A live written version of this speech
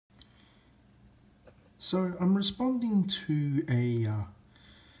So I'm responding to a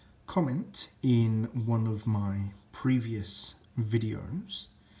comment in one of my previous videos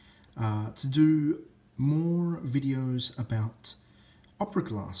to do more videos about opera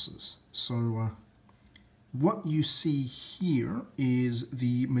glasses. So what you see here is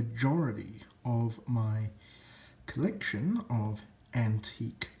the majority of my collection of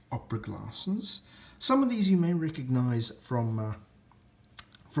antique opera glasses. Some of these you may recognize from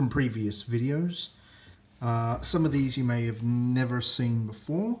previous videos. Some of these you may have never seen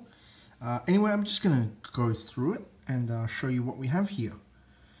before. Anyway, I'm just going to go through it and show you what we have here.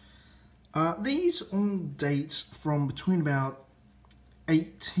 These all date from between about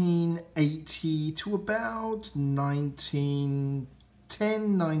 1880 to about 1910,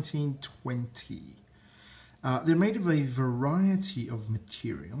 1920. They're made of a variety of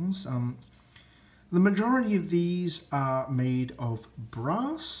materials. The majority of these are made of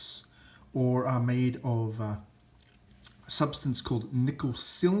brass, or are made of a substance called nickel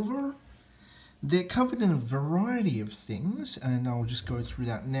silver. They're covered in a variety of things, and I'll just go through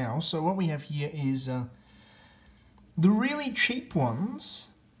that now. So what we have here is the really cheap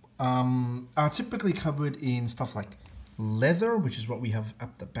ones are typically covered in stuff like leather, which is what we have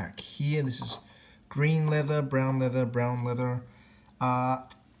up the back here. This is green leather, brown leather, brown leather. And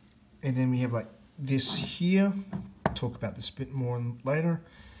then we have like this here. I'll talk about this a bit more later.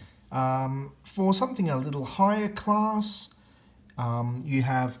 For something a little higher class, you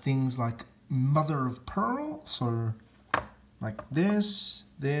have things like mother of pearl, so like this.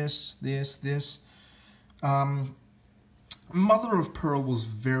 Mother of pearl was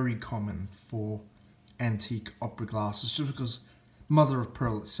very common for antique opera glasses, just because mother of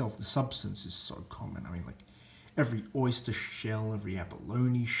pearl itself, the substance, is so common. I mean, like every oyster shell, every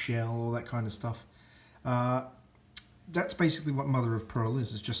abalone shell, all that kind of stuff. That's basically what mother of pearl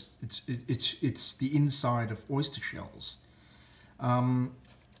is. It's just it's the inside of oyster shells.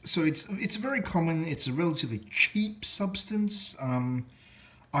 So it's very common. It's a relatively cheap substance.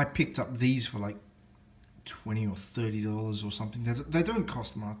 I picked up these for like $20 or $30 or something. They don't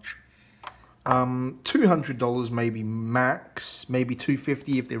cost much. $200 maybe max, maybe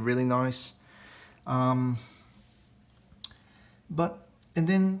 $250 if they're really nice. And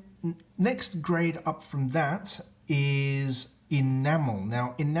then next grade up from that is enamel.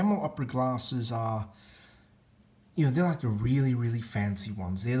 Now, enamel opera glasses are, they're like the really, really fancy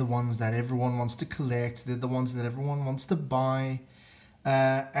ones. They're the ones that everyone wants to collect. They're the ones that everyone wants to buy.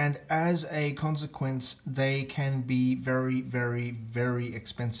 And as a consequence, they can be very, very, very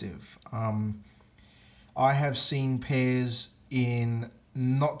expensive. I have seen pairs in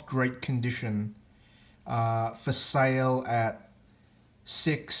not great condition for sale at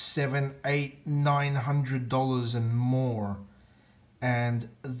 $600, $700, $800, $900 and more, and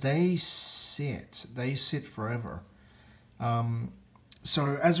they sit forever.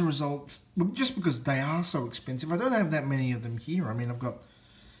 So as a result, just because they are so expensive, I don't have that many of them here. I mean, I've got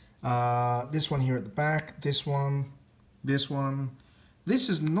this one here at the back, this one. This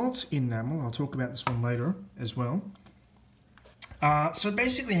is not enamel. I'll talk about this one later as well. So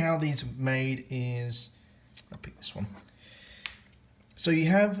basically how these are made is, I'll pick this one. So you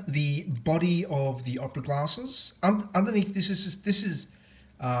have the body of the opera glasses. Underneath this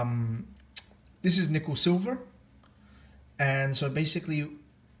is nickel silver, and so basically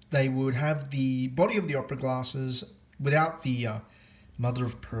they would have the body of the opera glasses without the mother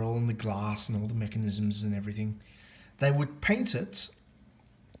of pearl and the glass and all the mechanisms and everything. They would paint it.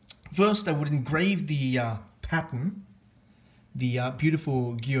 First, they would engrave the pattern, the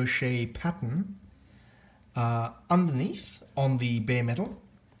beautiful guilloche pattern, underneath on the bare metal.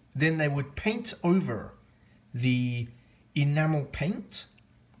 Then they would paint over the enamel paint,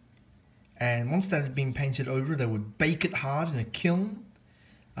 and once that had been painted over, they would bake it hard in a kiln.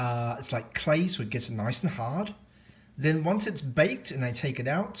 It's like clay, so it gets nice and hard. Then once it's baked and they take it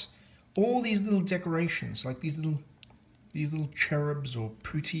out, all these little decorations, like these little cherubs or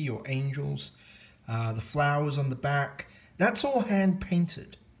putti or angels, the flowers on the back, that's all hand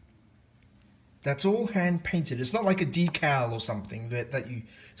painted. That's all hand painted. It's not like a decal or something that you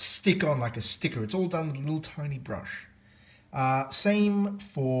stick on like a sticker. It's all done with a little tiny brush. Same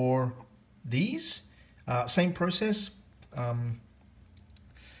for these. Same process.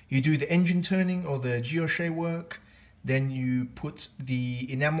 You do the engine turning or the guilloche work. Then you put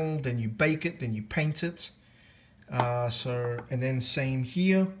the enamel. Then you bake it. Then you paint it. And then same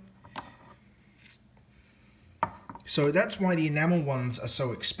here. So that's why the enamel ones are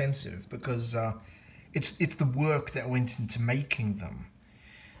so expensive, because it's the work that went into making them.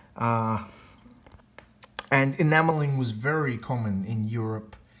 And enameling was very common in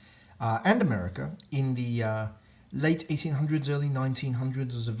Europe and America in the late 1800s, early 1900s.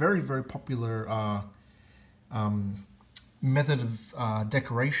 It was a very, very popular method of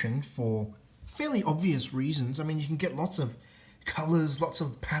decoration for fairly obvious reasons. I mean, you can get lots of colors, lots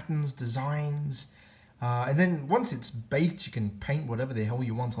of patterns, designs, and then once it's baked, you can paint whatever the hell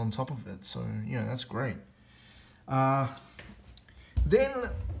you want on top of it. So, you know, that's great. Then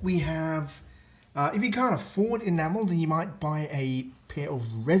we have, if you can't afford enamel, then you might buy a pair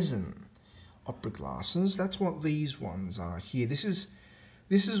of resin opera glasses. That's what these ones are here. This is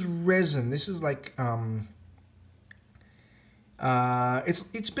resin. This is like it's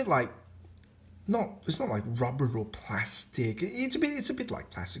a bit like it's not like rubber or plastic. It's a bit like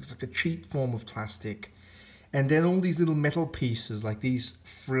plastic. It's like a cheap form of plastic. And then all these little metal pieces, like these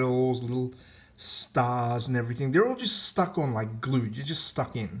frills, little stars and everything, they're all just stuck on like glue. You're just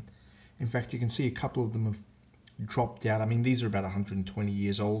stuck in. In fact, you can see a couple of them have dropped out. I mean, these are about 120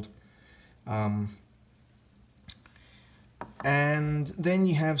 years old. And then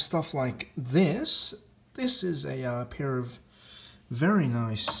you have stuff like this. This is a pair of very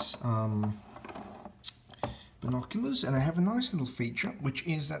nice binoculars, and they have a nice little feature, which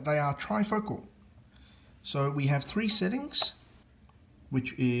is that they are trifocal. So we have 3 settings,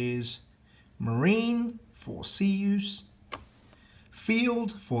 which is marine for sea use,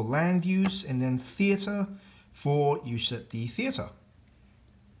 field for land use, and then theatre for use at the theatre.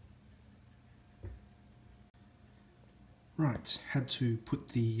 Right, had to put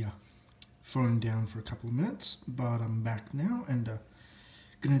the phone down for a couple of minutes, but I'm back now and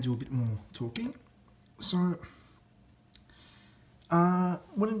gonna do a bit more talking. So,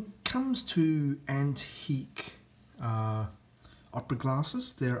 when it comes to antique opera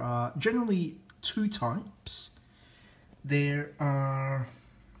glasses, there are generally 2 types. There are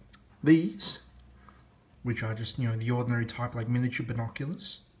these, which are just, you know, the ordinary type, like miniature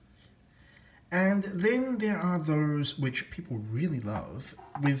binoculars. And then there are those which people really love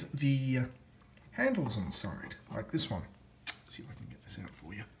with the handles on the side, like this one. Let's see if I can get this out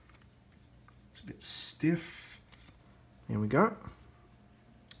for you. It's a bit stiff. There we go.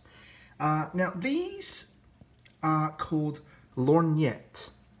 Now these are called lorgnette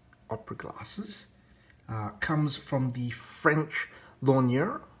opera glasses. Comes from the French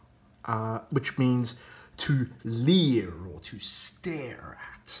lorgner, which means to leer or to stare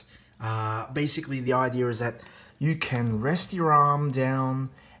at. Basically, the idea is that you can rest your arm down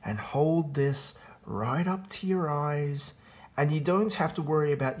and hold this right up to your eyes, and you don't have to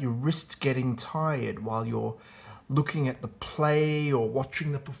worry about your wrist getting tired while you're looking at the play or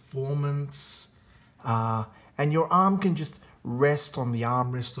watching the performance. And your arm can just rest on the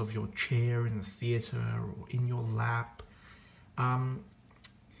armrest of your chair in the theatre or in your lap. And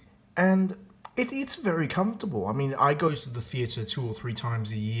it's very comfortable. I mean, I go to the theatre 2 or 3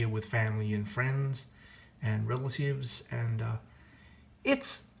 times a year with family and friends and relatives, and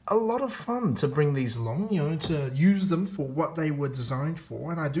it's a lot of fun to bring these along, you know, to use them for what they were designed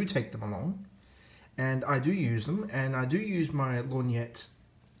for, and I do take them along, and I do use them, and I do use my lorgnette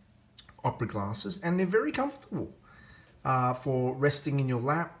opera glasses, and they're very comfortable for resting in your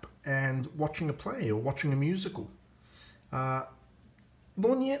lap and watching a play or watching a musical.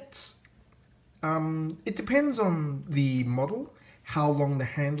 Lorgnettes, it depends on the model, how long the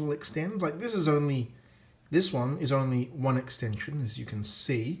handle extends. Like this one is only 1 extension, as you can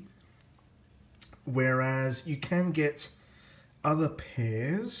see. Whereas you can get other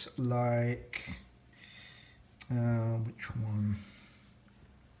pairs like, which one?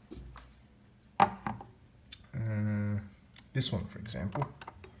 This one, for example.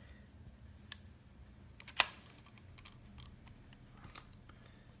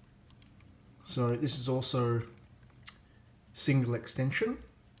 So this is also single extension,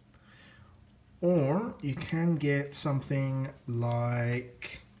 or you can get something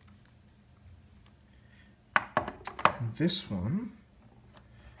like this one,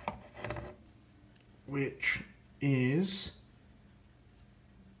 which is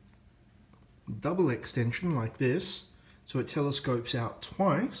double extension like this, so it telescopes out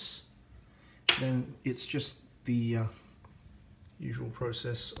twice. Then it's just the usual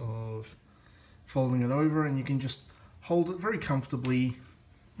process of folding it over, and you can just hold it very comfortably.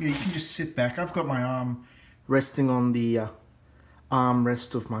 You can just sit back. I've got my arm resting on the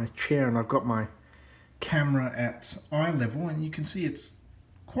armrest of my chair, and I've got my camera at eye level, and you can see it's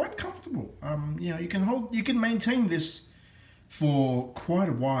quite comfortable. You know, you can maintain this for quite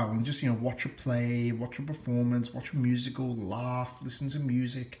a while and just, you know, watch a play, watch a performance, watch a musical, laugh, listen to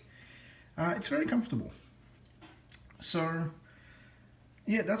music. It's very comfortable. So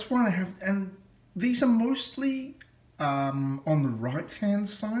yeah, that's why I have, and these are mostly on the right hand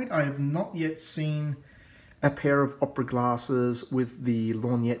side. I have not yet seen a pair of opera glasses with the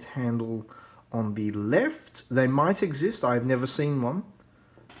lorgnette handle on the left. They might exist, I've never seen one.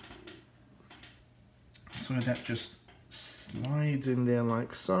 So that just slides in there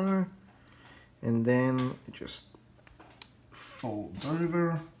like so, and then it just folds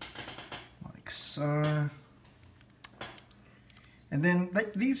over like so. And then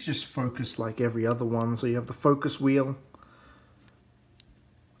these just focus like every other one. So you have the focus wheel.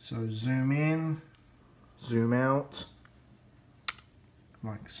 So zoom in, zoom out,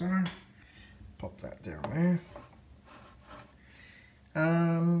 like so. Pop that down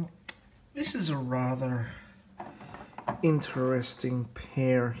there. This is a rather interesting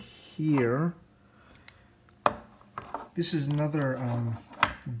pair here. This is another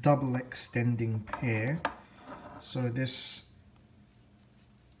double extending pair. So this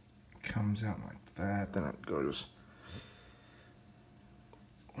comes out like that, then it goes,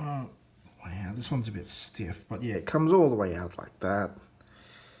 wow, this one's a bit stiff, but yeah, it comes all the way out like that,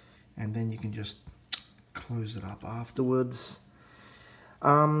 and then you can just close it up afterwards.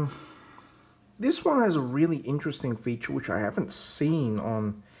 This one has a really interesting feature which I haven't seen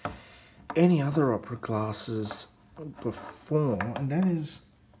on any other opera glasses before, and that is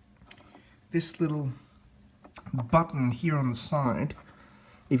this little button here on the side.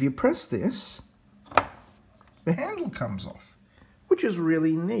 If you press this, the handle comes off, which is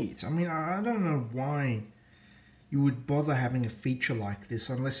really neat. I mean, I don't know why you would bother having a feature like this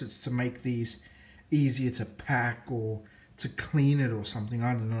unless it's to make these easier to pack or to clean it or something.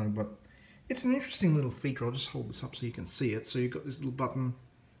 I don't know, but it's an interesting little feature. I'll just hold this up so you can see it. So you've got this little button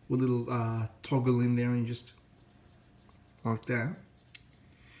with a little toggle in there, and you just like that.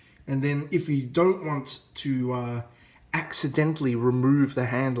 And then if you don't want to accidentally remove the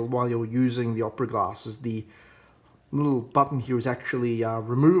handle while you're using the opera glasses, the little button here is actually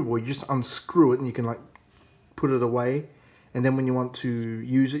removable. You just unscrew it and you can like put it away, and then when you want to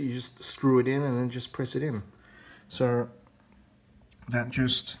use it, you just screw it in and then just press it in. So that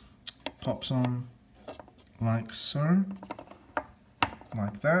just pops on like so,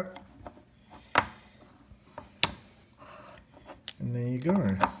 like that, and there you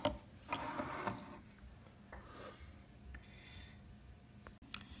go.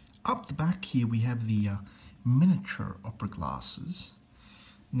 Up the back here we have the miniature opera glasses.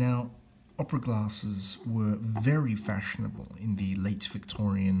 Now, opera glasses were very fashionable in the late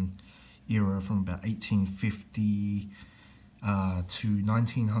Victorian era, from about 1850 to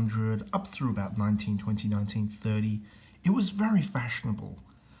 1900, up through about 1920, 1930. It was very fashionable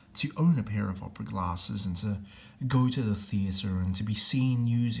to own a pair of opera glasses and to go to the theatre and to be seen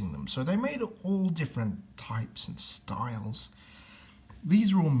using them. So they made all different types and styles.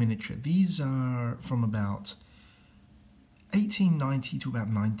 These are all miniature. These are from about 1890 to about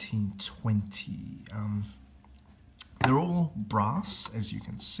 1920. They're all brass, as you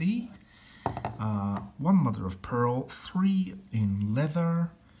can see. One mother of pearl, 3 in leather.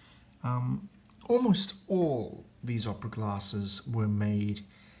 Almost all these opera glasses were made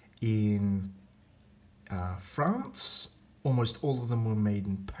in France. Almost all of them were made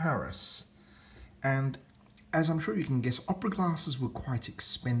in Paris. And as I'm sure you can guess, opera glasses were quite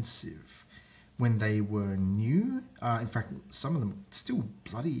expensive when they were new. In fact, some of them are still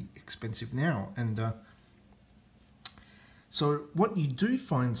bloody expensive now. And so what you do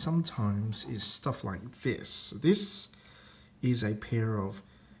find sometimes is stuff like this. This is a pair of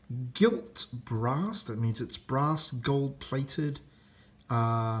gilt brass. That means it's brass, gold plated,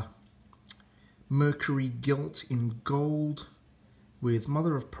 mercury gilt in gold with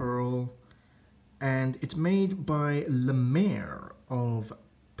mother of pearl. And it's made by Lemaire of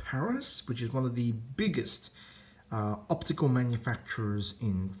Paris, which is one of the biggest optical manufacturers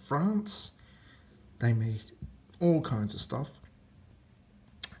in France. They made all kinds of stuff.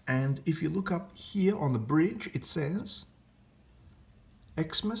 And if you look up here on the bridge, it says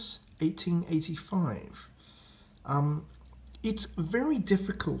Xmas 1885. It's very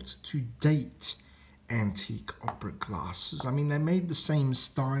difficult to date antique opera glasses. I mean, they made the same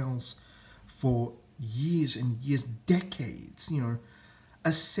styles for years and years, decades. You know,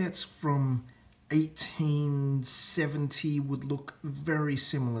 a set from 1870 would look very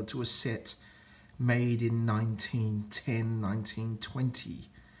similar to a set made in 1910, 1920.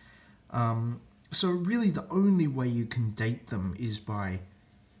 So really the only way you can date them is by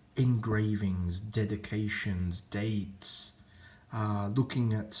engravings, dedications, dates,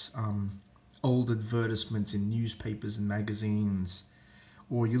 looking at old advertisements in newspapers and magazines,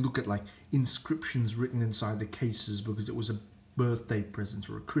 or you look at like inscriptions written inside the cases because it was a birthday present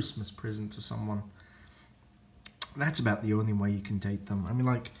or a Christmas present to someone. that's about the only way you can date them. I mean,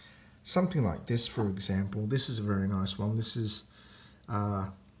 like something like this, for example. This is a very nice one. This is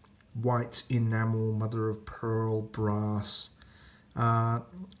white enamel, mother of pearl brass,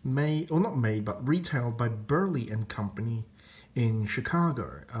 retailed by Burley and Company in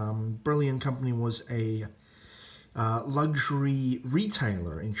Chicago. Burley and Company was a luxury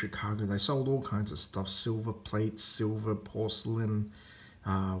retailer in Chicago. They sold all kinds of stuff: silver plates, silver porcelain,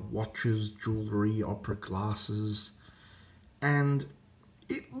 watches, jewelry, opera glasses, and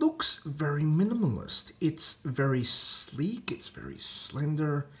it looks very minimalist. It's very sleek, it's very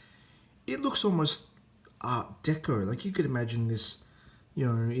slender. It looks almost Art Deco. Like you could imagine this, you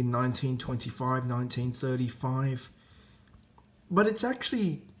know, in 1925, 1935. But it's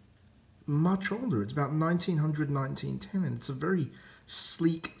actually much older. It's about 1900, 1910, and it's a very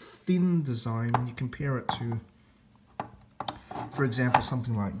sleek, thin design when you compare it to, for example,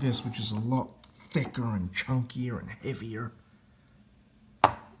 something like this, which is a lot thicker and chunkier and heavier.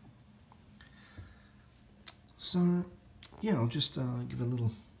 So, yeah, I'll just give a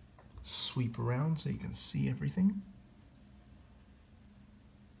little sweep around so you can see everything.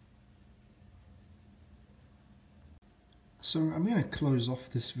 So I'm going to close off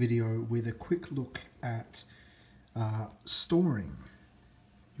this video with a quick look at storing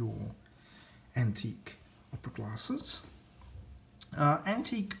your antique opera glasses.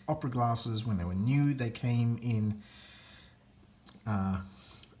 Antique opera glasses, when they were new, they came in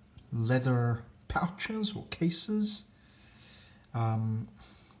leather pouches or cases.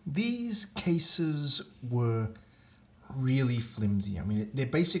 These cases were really flimsy. I mean, they're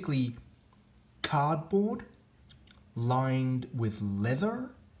basically cardboard lined with leather,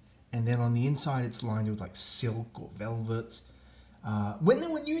 and then on the inside it's lined with like silk or velvet. When they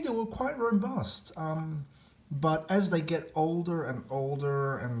were new, they were quite robust. But as they get older and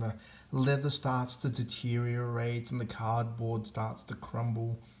older, and the leather starts to deteriorate and the cardboard starts to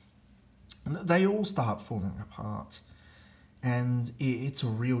crumble, they all start falling apart. And it's a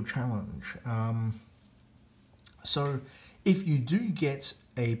real challenge. So if you do get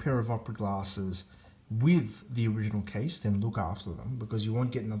a pair of opera glasses with the original case, then look after them, because you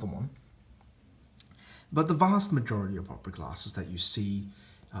won't get another one. But the vast majority of opera glasses that you see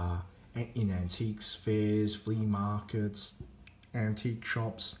in antiques fairs, flea markets, antique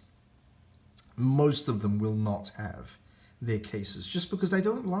shops, most of them will not have their cases, just because they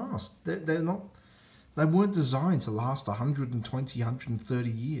don't last. They weren't designed to last 120, 130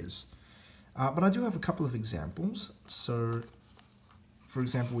 years. But I do have a couple of examples. So, for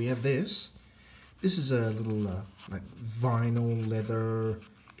example, we have this. This is a little like vinyl leather,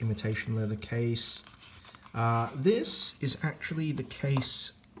 imitation leather case. This is actually the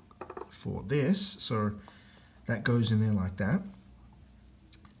case for this, so that goes in there like that.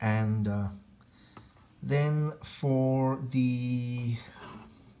 And then for the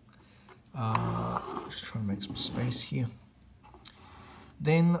just trying to make some space here.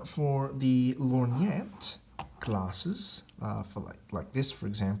 Then for the lorgnette glasses, for like this, for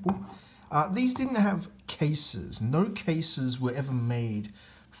example, these didn't have cases. No cases were ever made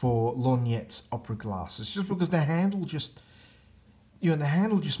for lorgnette opera glasses, just because the handle just, the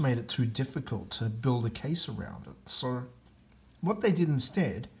handle just made it too difficult to build a case around it. So what they did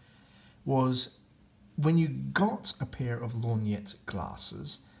instead was, when you got a pair of lorgnette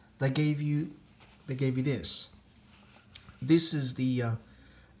glasses, they gave you this. This is the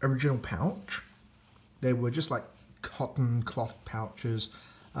original pouch. They were just like cotton cloth pouches,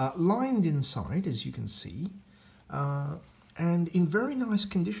 lined inside, as you can see, and in very nice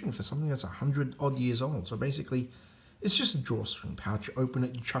condition for something that's 100 odd years old. So basically, it's just a drawstring pouch. You open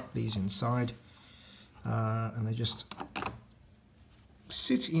it, you chuck these inside, and they just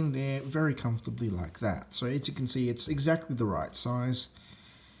sit in there very comfortably like that. So as you can see, it's exactly the right size,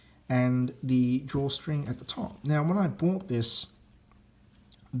 and the drawstring at the top. Now, when I bought this,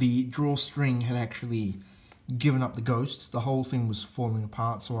 the drawstring had actually given up the ghost. The whole thing was falling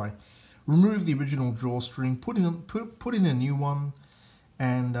apart, so I removed the original drawstring, put in a new one,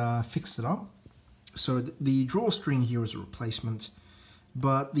 and fixed it up. So the drawstring here is a replacement,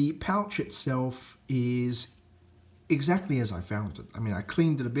 but the pouch itself is exactly as I found it. I mean, I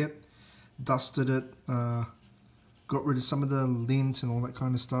cleaned it a bit, dusted it, got rid of some of the lint and all that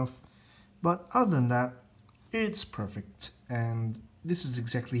kind of stuff. But other than that, it's perfect, and this is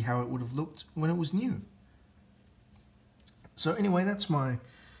exactly how it would have looked when it was new. So anyway, that's my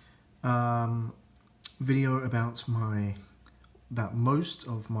video about most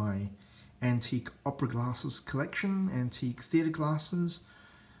of my antique opera glasses collection, antique theatre glasses,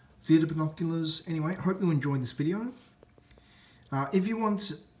 theatre binoculars. Anyway, I hope you enjoyed this video. If you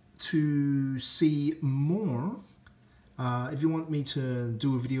want to see more If you want me to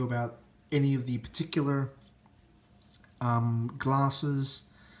do a video about any of the particular glasses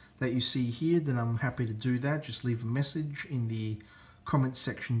that you see here, then I'm happy to do that. Just leave a message in the comments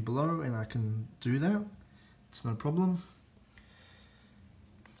section below and I can do that. It's no problem.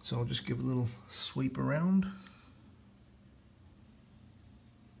 So I'll just give a little sweep around.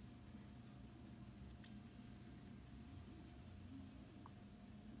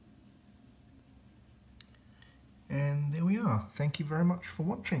 And there we are. Thank you very much for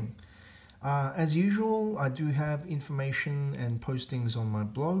watching. As usual, I do have information and postings on my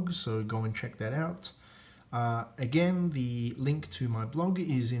blog, so go and check that out. Again, the link to my blog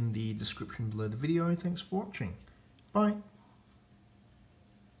is in the description below the video. Thanks for watching. Bye.